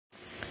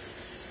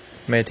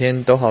每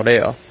天都好累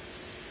哦，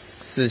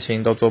事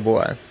情都做不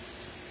完，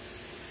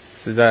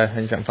实在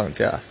很想放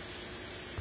假。